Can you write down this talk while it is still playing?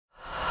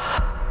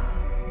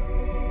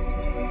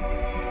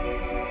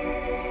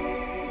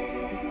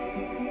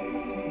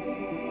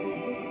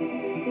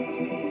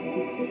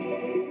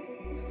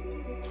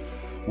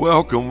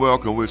Welcome,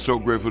 welcome. We're so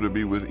grateful to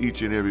be with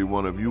each and every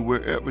one of you,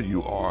 wherever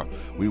you are.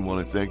 We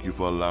want to thank you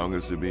for allowing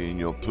us to be in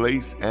your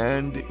place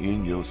and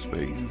in your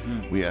space.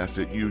 We ask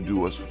that you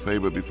do us a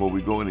favor before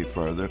we go any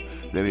further,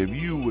 that if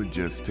you would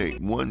just take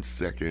 1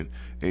 second,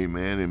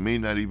 amen, it may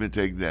not even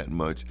take that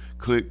much,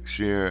 click,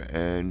 share,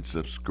 and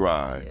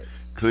subscribe. Yes.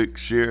 Click,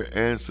 share,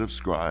 and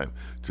subscribe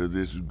to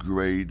this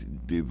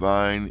great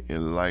Divine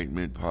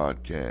Enlightenment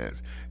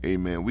podcast.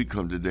 Amen. We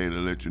come today to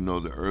let you know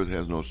the earth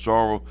has no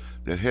sorrow,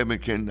 that heaven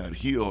cannot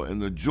heal,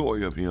 and the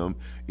joy of Him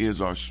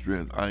is our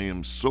strength. I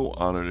am so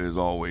honored, as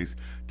always,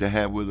 to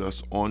have with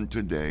us on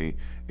today,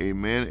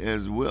 amen,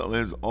 as well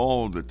as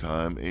all the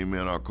time,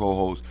 amen, our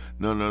co-host,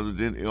 none other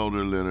than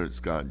Elder Leonard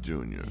Scott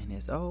Jr. And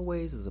as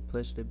always, it's a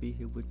pleasure to be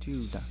here with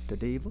you, Dr.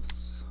 Davis.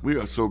 We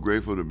are so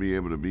grateful to be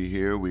able to be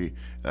here. We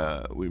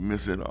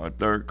missing our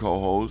third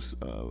co-host.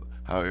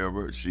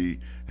 However, she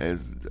has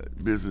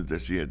business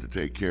that she had to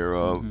take care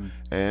of,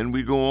 and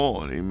we go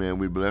on. Amen.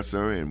 We bless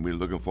her, and we're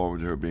looking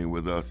forward to her being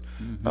with us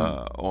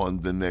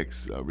on the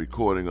next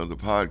recording of the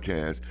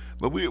podcast.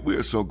 But we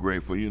are so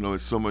grateful. You know,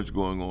 there's so much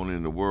going on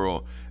in the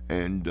world,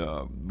 and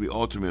the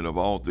ultimate of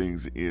all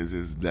things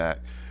is that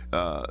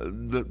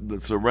the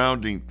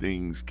surrounding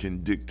things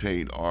can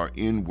dictate our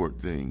inward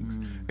things.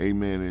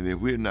 Amen. And if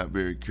we're not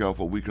very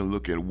careful, we can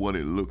look at what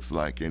it looks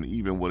like and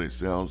even what it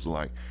sounds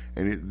like,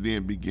 and it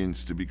then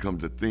begins to become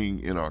the thing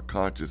in our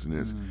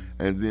consciousness,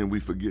 and then we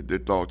forget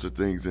that thoughts are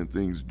things and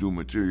things do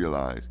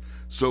materialize.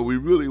 So we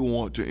really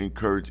want to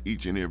encourage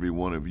each and every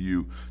one of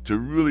you to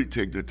really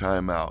take the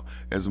time out,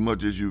 as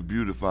much as you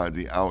beautify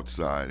the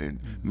outside and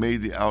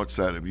made the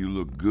outside of you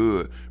look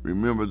good.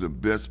 Remember, the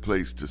best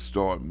place to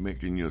start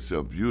making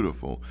yourself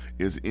beautiful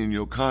is in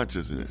your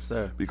consciousness. Yes,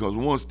 sir. Because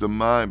once the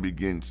mind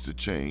begins to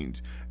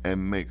change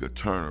and make a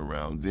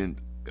turnaround, then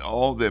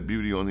all that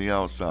beauty on the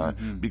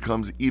outside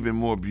becomes even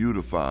more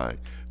beautified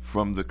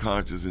from the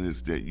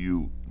consciousness that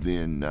you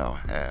then now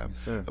have.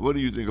 Yes, sir. What do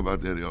you think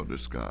about that, Elder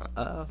Scott?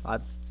 I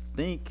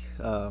think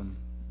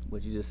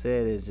what you just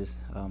said is just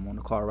on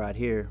the car ride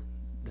here,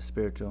 the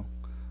spiritual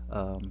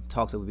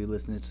talks that we'll be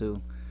listening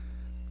to.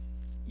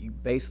 You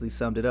basically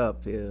summed it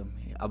up.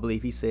 I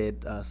believe he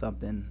said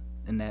something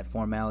in that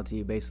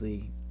formality.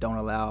 Basically, don't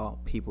allow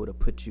people to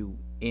put you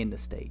in the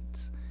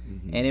states.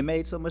 And it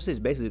made so much sense.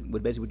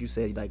 Basically what you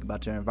said, like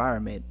about your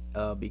environment,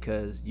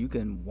 because you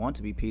can want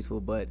to be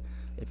peaceful, but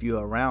if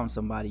you're around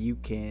somebody,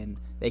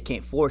 they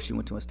can't force you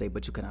into a state,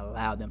 but you can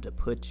allow them to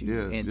put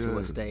you into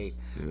a state.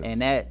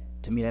 And that,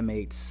 to me, that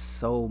made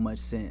so much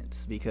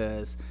sense,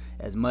 because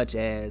as much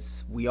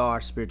as we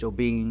are spiritual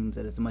beings,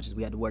 and as much as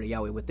we have the word of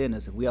Yahweh within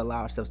us, if we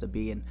allow ourselves to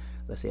be in,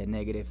 let's say, a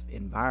negative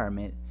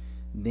environment,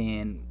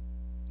 then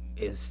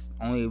it's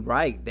only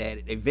right that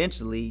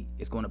eventually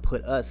it's going to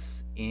put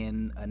us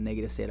in a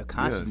negative state of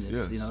consciousness.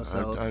 Yes. You know,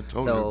 so I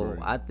totally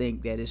agree. I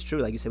think that is true.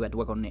 Like you said, we have to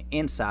work on the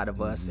inside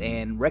of us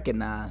and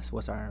recognize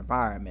what's our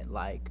environment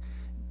like,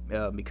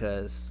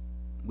 because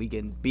we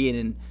can be in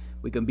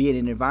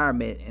an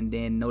environment and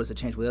then notice a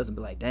change with us and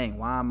be like, dang,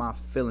 why am I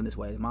feeling this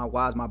way?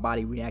 Why is my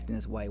body reacting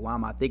this way? Why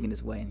am I thinking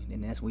this way?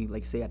 And that's when you,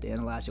 like you say, you have to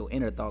analyze your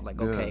inner thought. Like,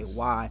 okay,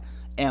 why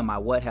am I?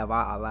 What have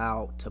I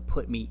allowed to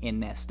put me in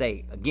that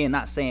state? Again,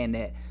 not saying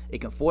that it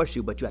can force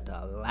you, but you have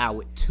to allow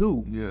it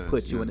to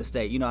put you in the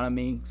state. You know what I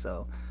mean?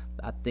 So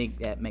I think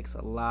that makes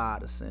a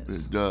lot of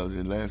sense. It does.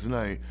 And last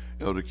night,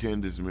 Elder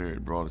Candace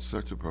Merritt brought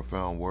such a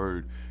profound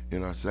word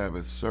in our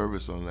Sabbath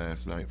service on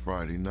last night,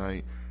 Friday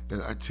night,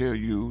 that I tell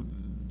you,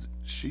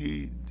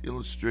 she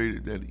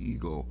illustrated that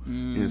ego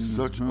in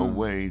such a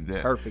way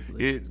that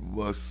perfectly. It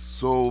was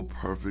so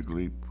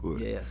perfectly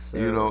put. Yes, sir.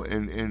 You know,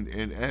 and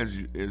as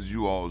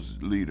you all's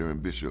leader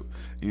and bishop,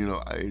 you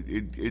know,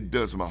 it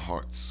does my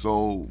heart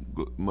so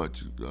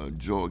much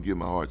joy, give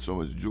my heart so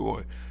much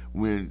joy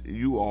when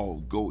you all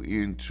go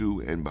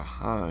into and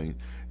behind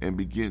and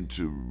begin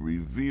to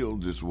reveal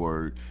this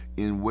word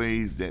in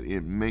ways that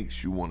it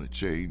makes you want to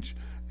change,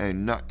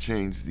 and not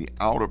change the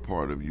outer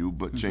part of you,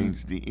 but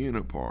change the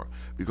inner part.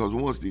 Because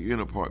once the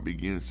inner part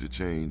begins to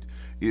change,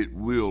 it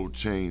will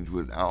change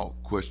without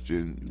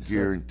question,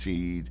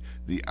 guaranteed,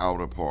 the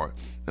outer part.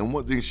 And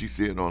one thing she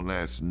said on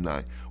last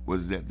night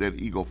was that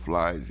ego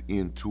flies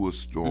into a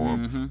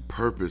storm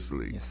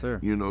purposely, Yes, sir.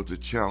 you know, to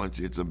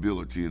challenge its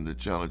ability and to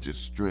challenge its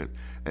strength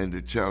and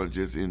to challenge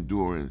its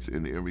endurance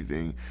and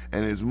everything.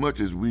 And as much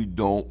as we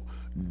don't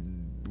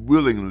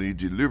willingly,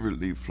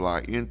 deliberately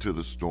fly into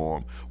the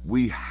storm,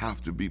 we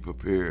have to be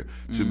prepared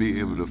to be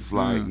able to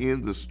fly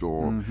in the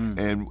storm.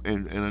 And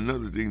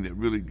another thing that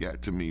really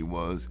got to me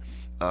was,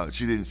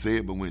 she didn't say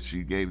it, but when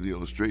she gave the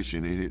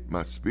illustration, it hit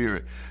my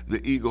spirit.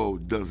 The ego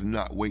does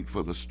not wait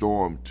for the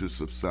storm to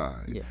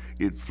subside. Yeah.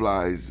 It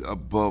flies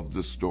above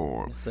the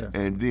storm, Yes, sir.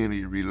 and then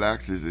it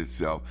relaxes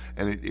itself,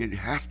 and it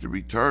has to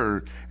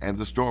return, and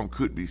the storm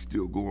could be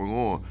still going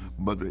on,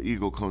 but the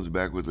ego comes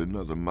back with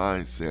another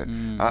mindset.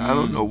 I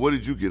don't know. What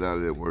did you get out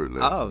of that word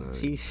last night?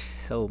 She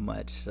so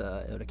much.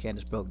 Elder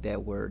Candace broke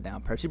that word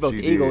down perfect. She broke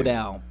She the ego did.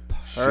 down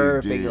She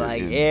perfect, did.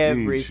 like Indeed,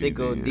 every she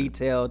single did.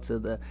 detail to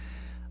the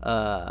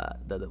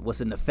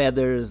what's in the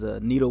feathers, the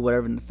needle,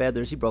 whatever in the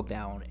feathers. She broke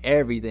down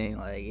everything.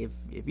 Like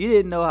if you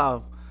didn't know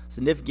how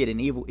significant an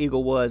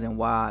eagle was and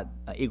why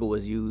an eagle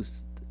was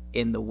used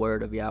in the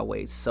word of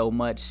Yahweh so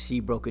much, she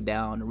broke it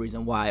down, the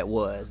reason why it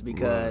was,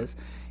 because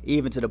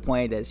even to the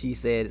point that she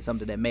said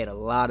something that made a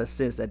lot of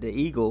sense, that the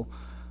eagle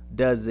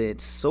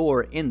doesn't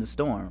soar in the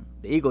storm.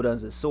 The eagle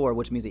doesn't soar,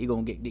 which means the eagle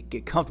won't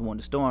get comfortable in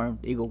the storm.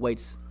 The eagle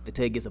waits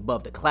until it gets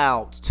above the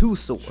clouds to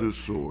soar.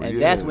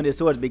 And that's when it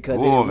soars, because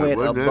it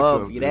went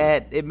above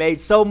that. It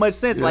made so much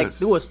sense. Yes. Like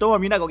through a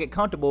storm, you're not gonna get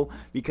comfortable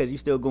because you're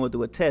still going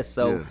through a test.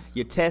 So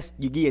you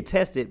get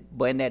tested,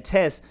 but in that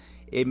test,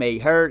 it may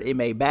hurt, it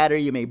may batter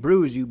you, it may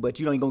bruise you, but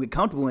you don't even gonna get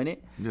comfortable in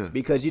it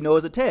because you know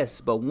it's a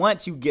test. But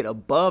once you get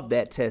above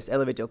that test,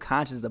 elevate your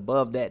consciousness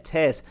above that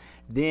test,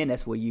 then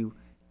that's where you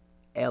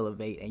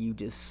elevate and you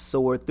just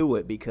soar through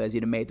it, because you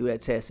done made through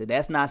that test. And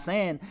that's not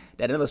saying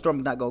that another storm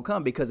is not gonna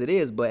come, because it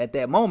is. But at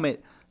that moment,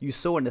 you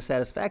soar in the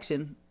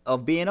satisfaction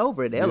of being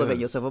over it, elevate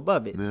yourself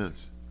above it.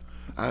 Yes.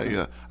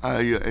 And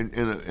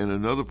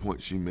another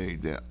point she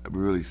made that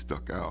really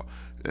stuck out,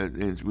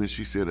 and when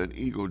she said an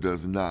eagle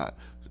does not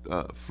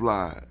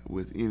fly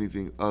with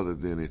anything other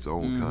than its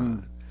own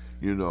kind,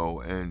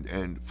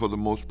 and for the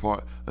most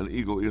part, an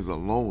eagle is a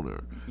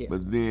loner.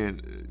 But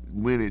then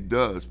when it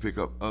does pick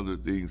up other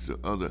things,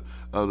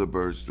 other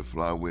birds to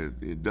fly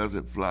with, it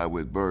doesn't fly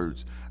with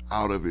birds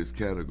out of its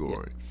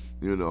category.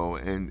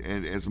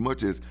 And as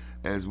much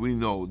as we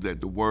know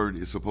that the word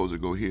is supposed to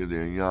go here,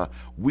 there, and yonder,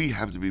 we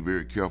have to be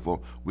very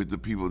careful with the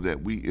people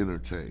that we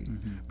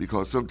entertain,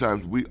 because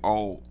sometimes we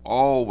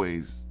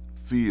always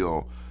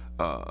feel,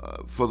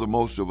 for the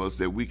most of us,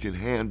 that we can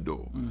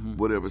handle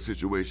whatever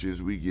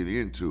situations we get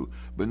into,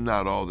 but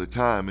not all the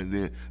time. And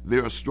then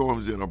there are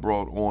storms that are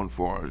brought on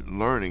for our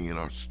learning and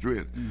our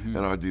strength and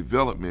our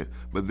development,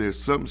 but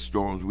there's some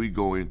storms we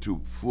go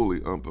into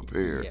fully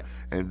unprepared,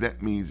 and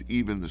that means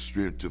even the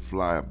strength to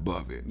fly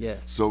above it.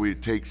 So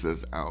it takes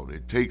us out,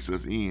 it takes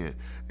us in,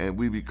 and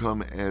we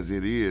become as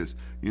it is,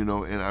 and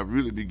I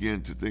really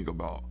begin to think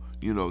about,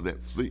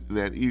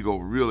 that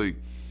eagle really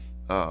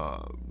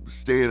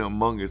staying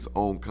among its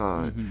own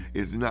kind.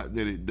 It's not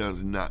that it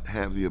does not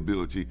have the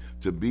ability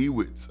to be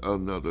with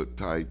another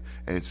type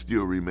and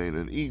still remain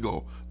an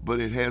eagle, but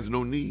it has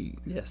no need.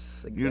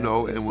 Yes,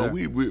 exactly. And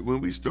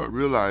when we start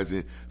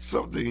realizing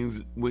some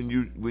things, when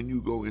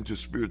you go into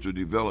spiritual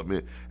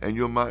development and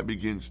your mind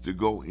begins to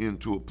go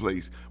into a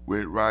place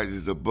where it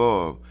rises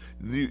above,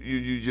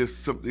 you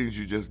just, some things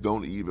you just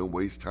don't even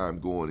waste time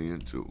going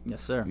into.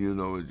 Yes, sir.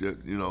 It's just,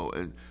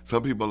 and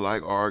some people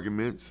like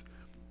arguments.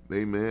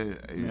 Amen.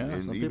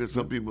 And even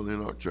some people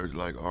in our church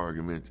like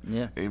arguments.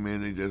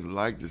 Amen. They just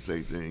like to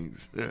say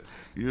things, to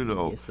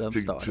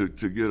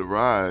get a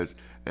rise,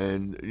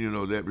 and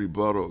that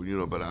rebuttal,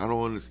 but I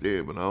don't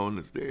understand,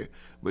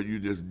 but you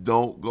just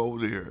don't go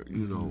there,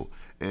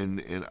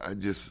 and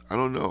I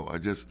don't know.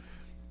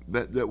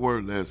 That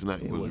word last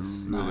night was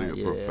really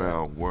a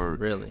profound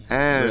word. Really.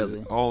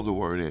 All the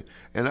word.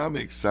 And I'm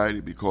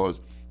excited because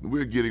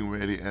we're getting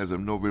ready as of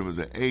November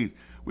the 8th.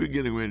 We're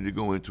getting ready to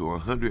go into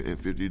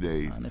 150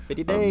 days.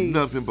 150 days.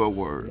 Nothing but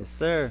word. Yes,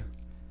 sir.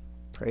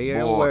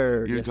 Prayer and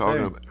word. You're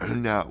talking about.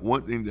 Now,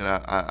 one thing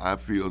that I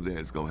feel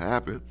that's going to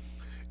happen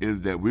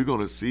is that we're going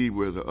to see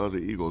where the other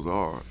eagles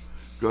are,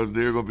 because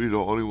they're going to be the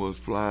only ones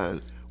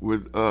flying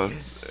with us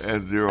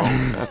as their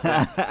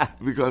own.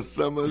 Because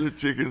some of the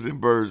chickens and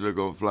birds are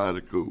going to fly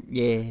the coop.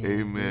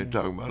 Amen.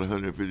 Talking about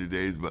 150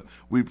 days, but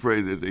we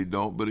pray that they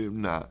don't. But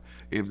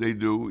if they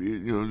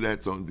do,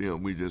 that's on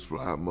them. We just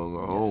fly among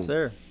our own. Yes,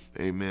 sir.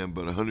 Amen.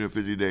 But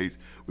 150 days,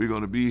 we're going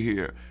to be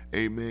here,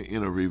 amen,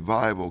 in a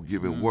revival,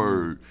 giving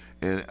word,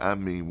 and I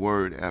mean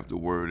word after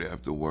word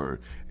after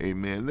word.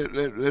 Amen.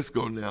 Let's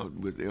go now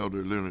with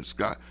Elder Leonard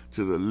Scott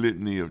to the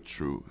litany of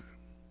truth.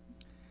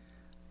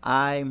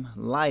 I'm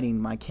lighting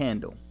my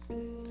candle.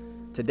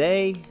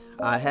 Today,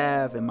 I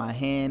have in my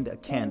hand a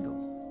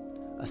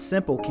candle. A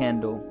simple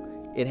candle.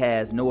 It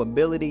has no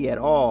ability at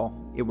all.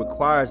 It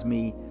requires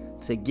me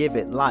to give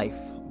it life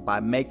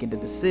by making the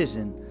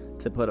decision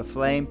to put a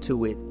flame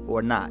to it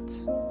or not.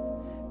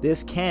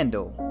 This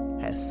candle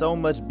has so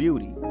much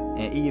beauty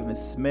and even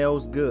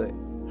smells good.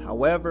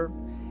 However,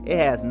 it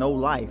has no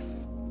life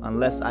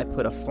unless I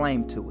put a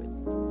flame to it.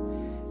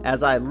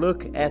 As I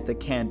look at the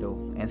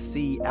candle and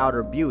see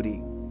outer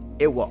beauty,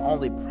 it will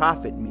only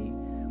profit me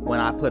when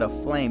I put a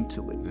flame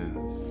to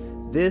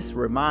it. This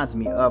reminds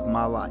me of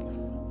my life.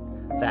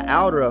 The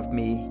outer of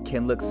me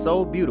can look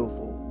so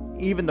beautiful,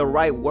 even the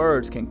right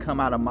words can come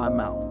out of my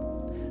mouth.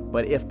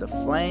 But if the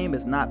flame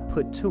is not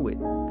put to it,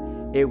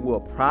 it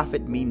will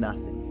profit me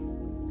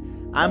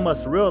nothing. I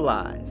must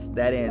realize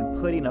that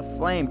in putting a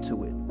flame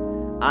to it,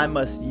 I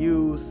must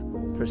use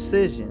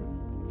precision,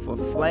 for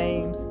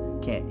flames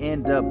can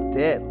end up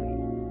deadly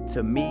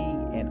to me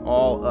and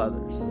all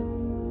others.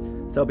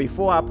 So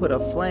before I put a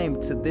flame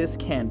to this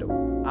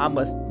candle, I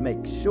must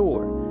make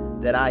sure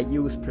that I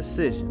use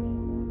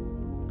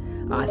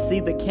precision. I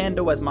see the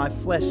candle as my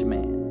flesh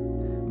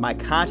man, my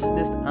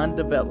consciousness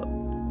undeveloped.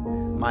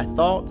 My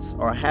thoughts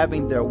are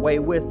having their way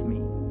with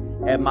me,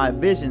 and my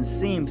vision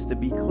seems to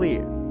be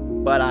clear,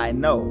 but I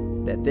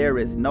know that there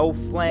is no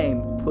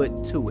flame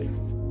put to it.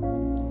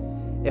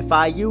 If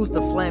I use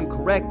the flame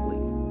correctly,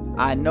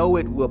 I know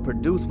it will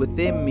produce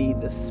within me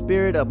the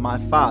spirit of my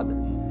Father,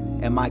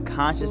 and my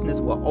consciousness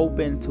will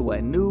open to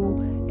a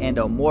new and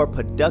a more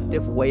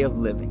productive way of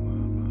living.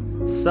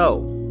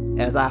 So,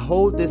 as I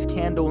hold this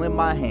candle in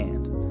my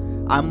hand,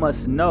 I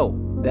must know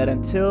that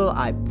until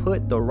I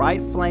put the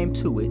right flame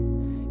to it,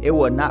 it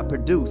will not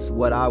produce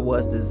what I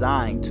was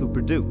designed to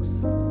produce.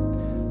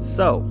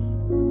 So,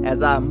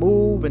 as I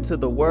move into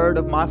the word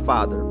of my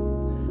Father,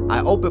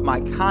 I open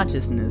my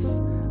consciousness,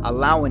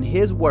 allowing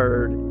His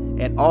word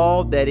and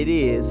all that it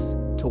is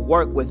to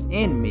work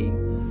within me,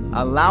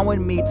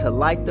 allowing me to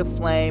light the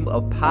flame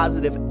of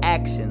positive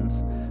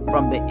actions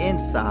from the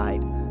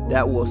inside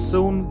that will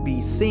soon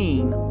be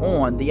seen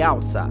on the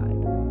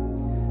outside.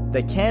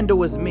 The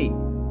candle is me,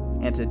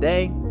 and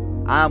today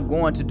I am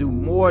going to do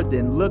more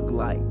than look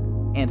like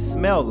and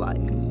smell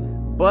like,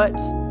 but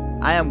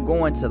I am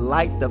going to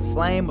light the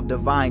flame of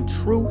divine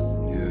truth,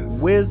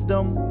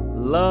 wisdom,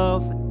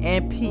 love,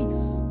 and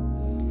peace.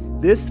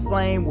 This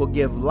flame will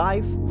give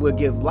light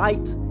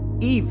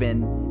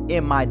even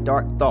in my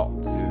dark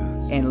thoughts,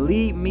 and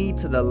lead me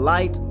to the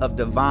light of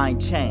divine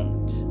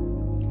change.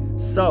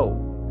 So,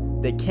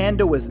 the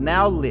candle is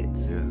now lit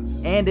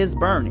and is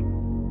burning.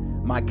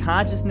 My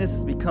consciousness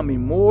is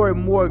becoming more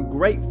and more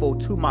grateful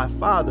to my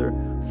Father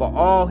for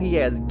all He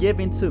has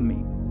given to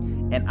me,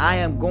 and I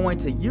am going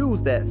to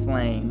use that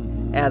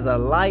flame as a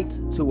light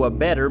to a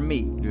better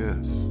me.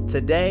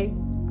 Today,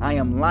 I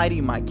am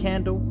lighting my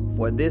candle,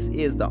 for this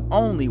is the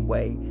only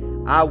way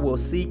I will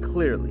see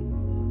clearly.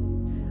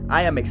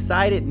 I am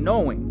excited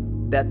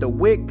knowing that the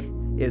wick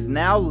is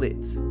now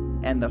lit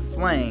and the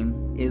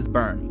flame is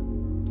burning.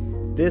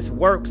 This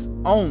works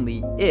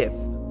only if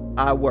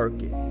I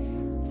work it.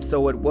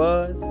 So it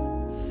was,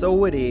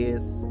 so it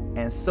is,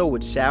 and so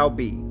it shall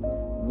be,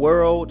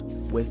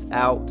 world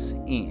without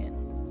end.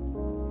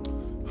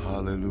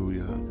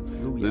 Hallelujah.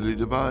 The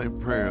divine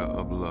prayer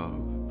of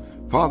love.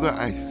 Father,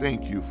 I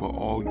thank you for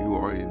all you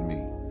are in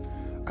me.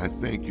 I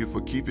thank you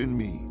for keeping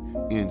me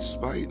in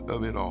spite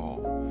of it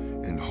all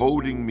and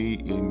holding me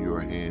in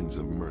your hands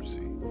of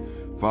mercy.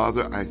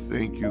 Father, I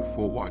thank you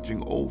for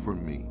watching over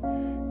me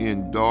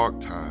in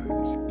dark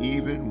times,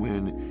 even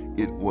when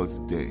it was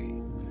day,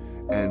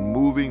 and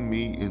moving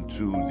me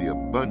into the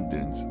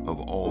abundance of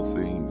all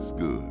things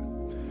good.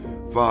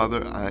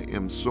 Father, I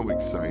am so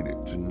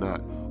excited to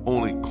not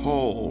only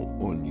call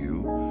on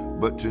you,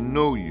 but to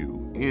know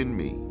you in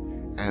me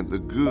and the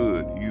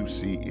good you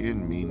see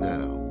in me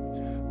now.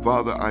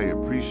 Father, I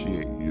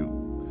appreciate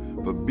you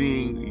for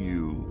being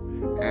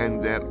you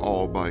and that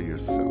all by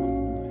yourself,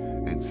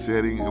 and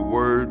setting a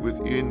word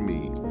within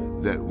me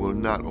that will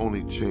not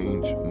only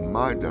change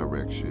my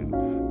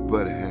direction,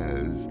 but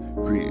has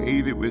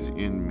created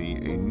within me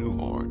a new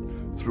heart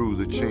through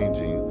the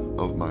changing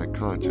of my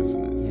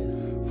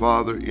consciousness.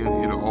 Father, in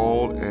it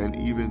all and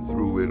even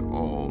through it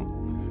all,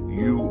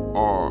 you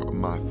are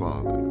my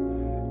Father,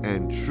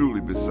 and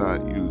truly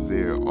beside you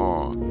there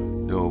are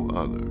no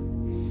other.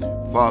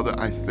 Father,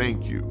 I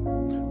thank you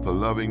for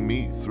loving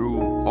me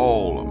through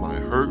all of my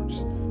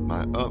hurts,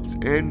 my ups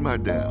and my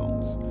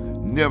downs,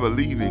 never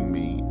leaving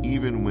me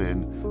even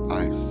when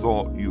I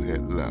thought you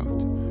had left.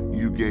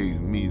 You gave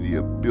me the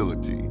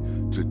ability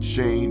to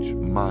change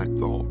my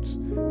thoughts,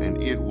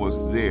 and it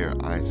was there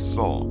I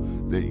saw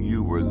that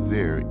you were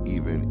there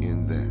even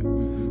in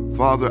that.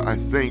 Father, I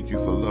thank you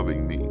for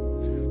loving me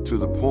to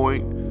the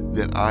point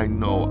that I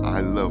know I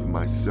love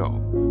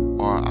myself,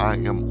 or I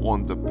am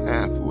on the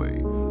pathway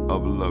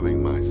of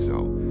loving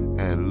myself,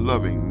 and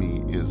loving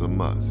me is a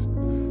must.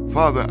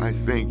 Father, I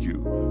thank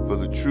you for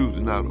the truth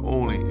not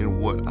only in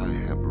what I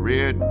have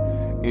read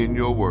in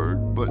your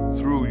word, but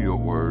through your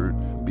word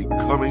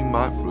becoming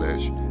my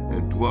flesh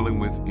and dwelling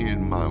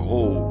within my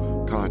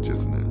whole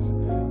consciousness.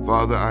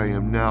 Father, I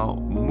am now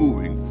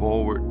moving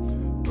forward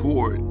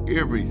toward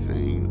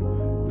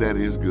everything that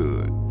is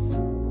good.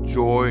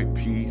 Joy,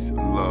 peace,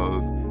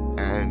 love,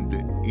 and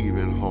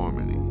even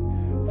harmony.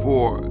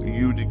 For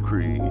you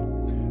decreed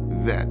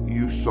that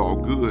you saw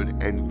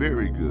good and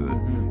very good,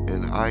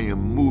 and I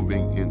am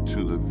moving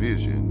into the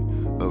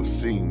vision of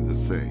seeing the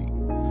same.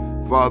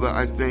 Father,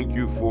 I thank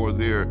you for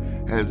there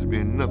has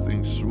been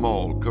nothing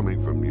small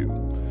coming from you,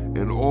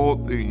 and all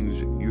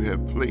things you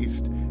have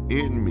placed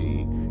in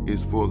me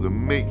is for the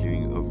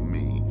making of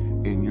me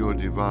in your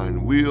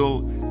divine will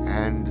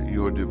and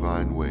your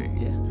divine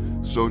ways.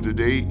 So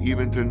today,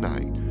 even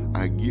tonight,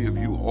 I give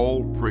you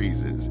all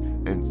praises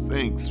and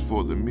thanks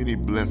for the many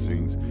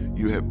blessings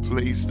you have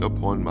placed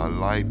upon my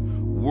life,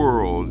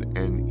 world,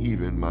 and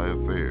even my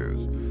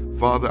affairs.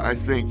 Father, I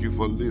thank you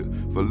for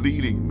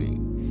leading me.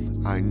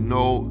 I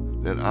know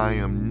that I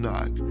am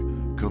not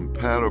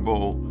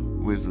compatible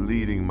with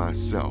leading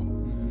myself.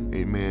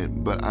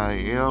 Amen. But I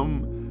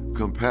am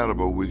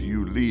compatible with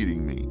you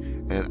leading me,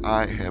 and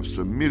I have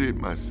submitted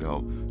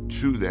myself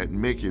to that,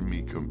 making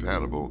me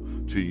compatible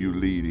to you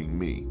leading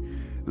me.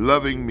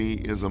 Loving me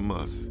is a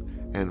must,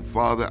 And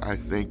Father, I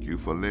thank you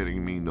for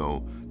letting me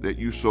know that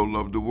you so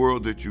loved the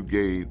world that you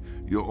gave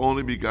your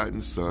only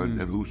begotten Son,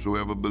 that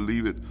whosoever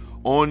believeth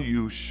on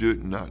you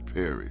should not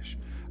perish.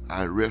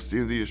 I rest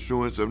in the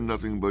assurance of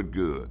nothing but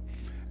good,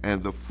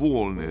 and the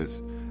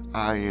fullness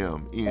I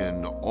am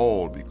in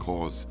all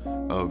because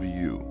of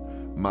you.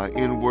 My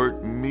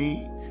inward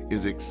me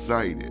is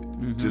excited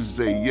to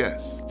say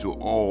yes to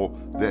all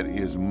that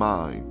is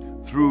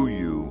mine through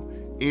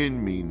you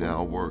in me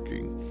now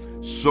working.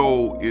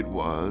 So it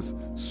was,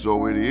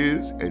 so it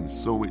is, and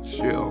so it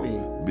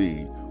shall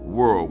be,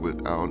 world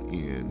without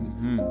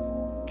end.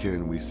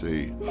 Can we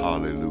say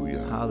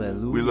hallelujah?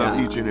 Hallelujah. We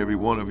love each and every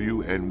one of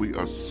you, and we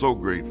are so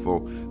grateful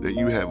that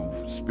you have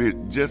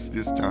spent just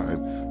this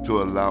time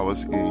to allow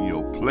us in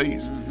your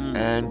place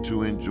and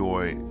to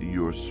enjoy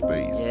your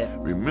space. Yeah.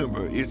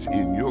 Remember, it's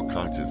in your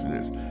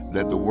consciousness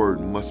that the word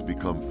must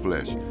become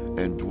flesh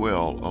and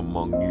dwell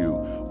among you.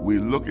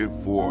 We're looking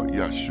for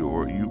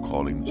Yahshua, you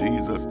call him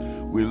Jesus.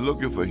 We're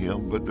looking for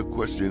him, but the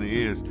question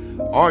is,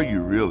 are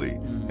you really?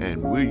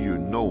 And will you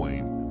know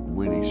him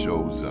when he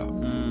shows up?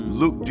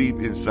 Look deep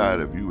inside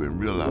of you and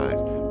realize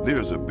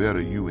there's a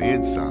better you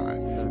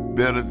inside,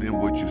 better than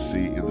what you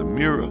see in the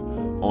mirror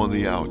on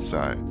the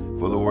outside.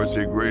 For the word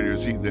said, greater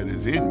is he that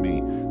is in me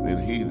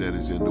than he that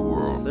is in the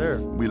world. Sir.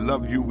 We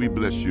love you, we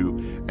bless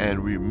you,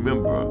 and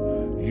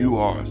remember, you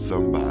are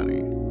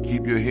somebody.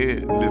 Keep your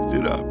head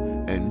lifted up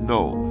and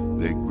know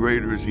that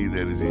greater is he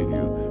that is in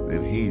you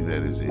than he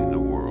that is in the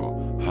world.